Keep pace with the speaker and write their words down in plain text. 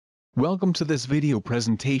Welcome to this video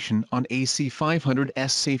presentation on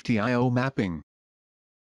AC500's Safety I/O mapping.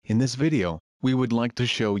 In this video, we would like to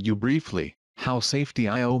show you briefly how Safety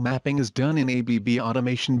I/O mapping is done in ABB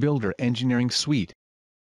Automation Builder Engineering Suite.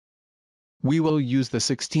 We will use the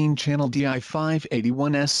 16-channel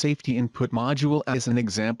DI581S Safety Input Module as an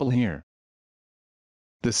example here.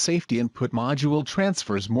 The Safety Input Module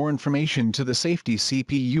transfers more information to the Safety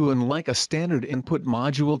CPU unlike a standard input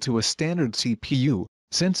module to a standard CPU.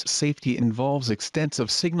 Since safety involves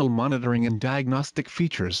extensive signal monitoring and diagnostic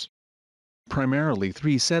features. Primarily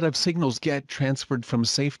three set of signals get transferred from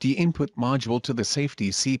safety input module to the safety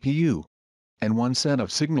CPU, and one set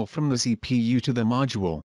of signal from the CPU to the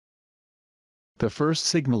module. The first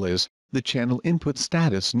signal is the channel input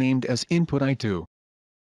status named as input I2.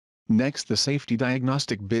 Next the safety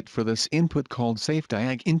diagnostic bit for this input called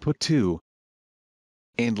SafeDiag input 2.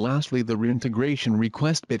 And lastly the reintegration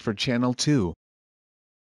request bit for channel 2.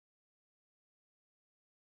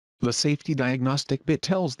 The safety diagnostic bit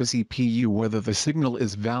tells the CPU whether the signal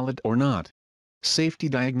is valid or not. Safety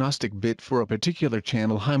diagnostic bit for a particular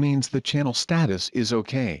channel high means the channel status is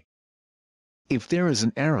OK. If there is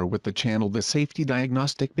an error with the channel, the safety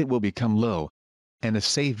diagnostic bit will become low, and a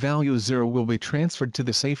safe value 0 will be transferred to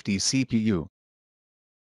the safety CPU.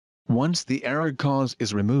 Once the error cause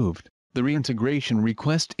is removed, the reintegration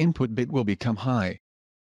request input bit will become high.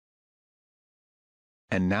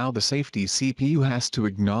 And now the safety CPU has to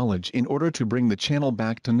acknowledge in order to bring the channel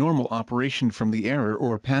back to normal operation from the error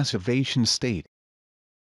or passivation state.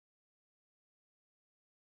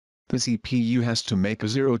 The CPU has to make a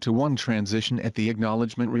 0 to 1 transition at the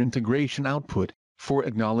acknowledgement reintegration output, for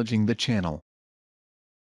acknowledging the channel.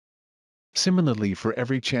 Similarly, for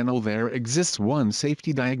every channel there exists one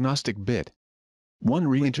safety diagnostic bit, one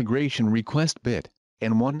reintegration request bit,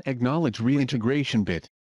 and one acknowledge reintegration bit.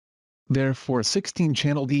 Therefore,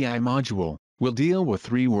 16-channel DI module will deal with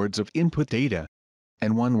 3 words of input data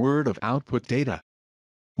and 1 word of output data.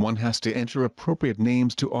 One has to enter appropriate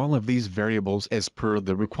names to all of these variables as per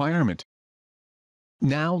the requirement.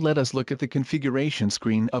 Now let us look at the configuration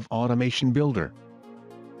screen of Automation Builder.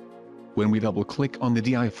 When we double-click on the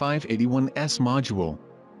DI581S module,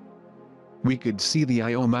 we could see the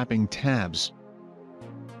I/O mapping tabs.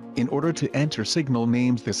 In order to enter signal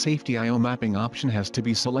names, the Safety I/O mapping option has to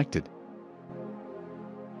be selected.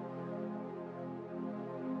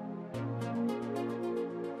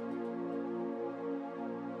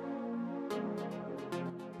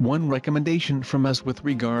 One recommendation from us with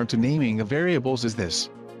regard to naming of variables is this.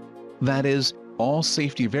 That is, all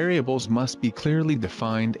safety variables must be clearly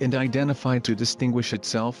defined and identified to distinguish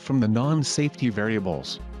itself from the non-safety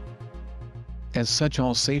variables. As such,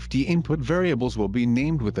 all safety input variables will be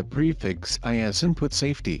named with the prefix I as input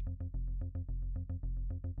safety.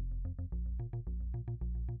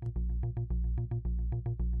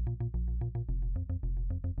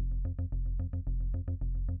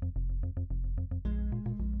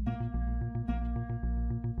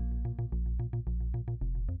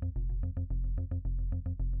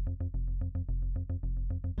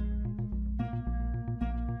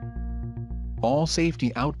 All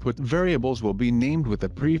safety output variables will be named with the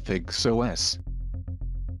prefix OS.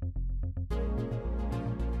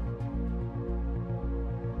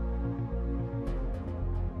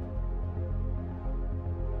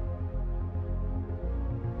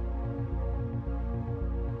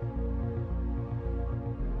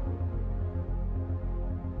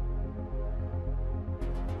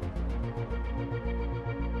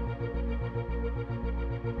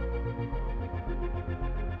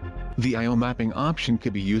 The I/O mapping option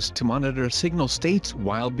could be used to monitor signal states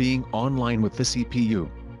while being online with the CPU.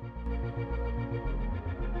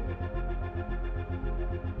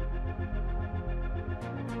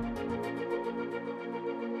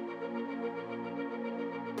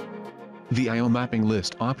 The I/O mapping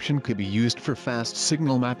list option could be used for fast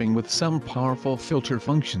signal mapping with some powerful filter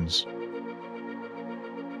functions.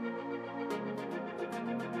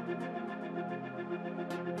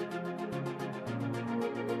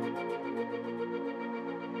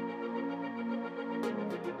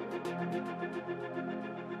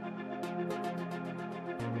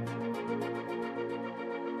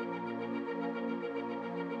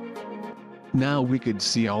 Now we could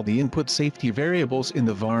see all the input safety variables in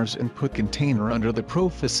the VARs input container under the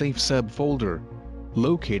ProfiSafe subfolder,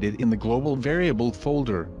 located in the global variable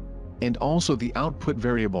folder, and also the output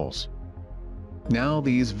variables. Now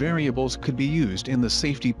these variables could be used in the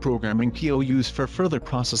safety programming POUs for further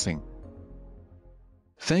processing.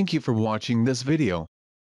 Thank you for watching this video.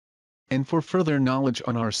 And for further knowledge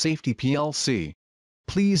on our safety PLC,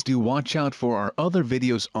 please do watch out for our other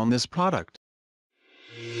videos on this product.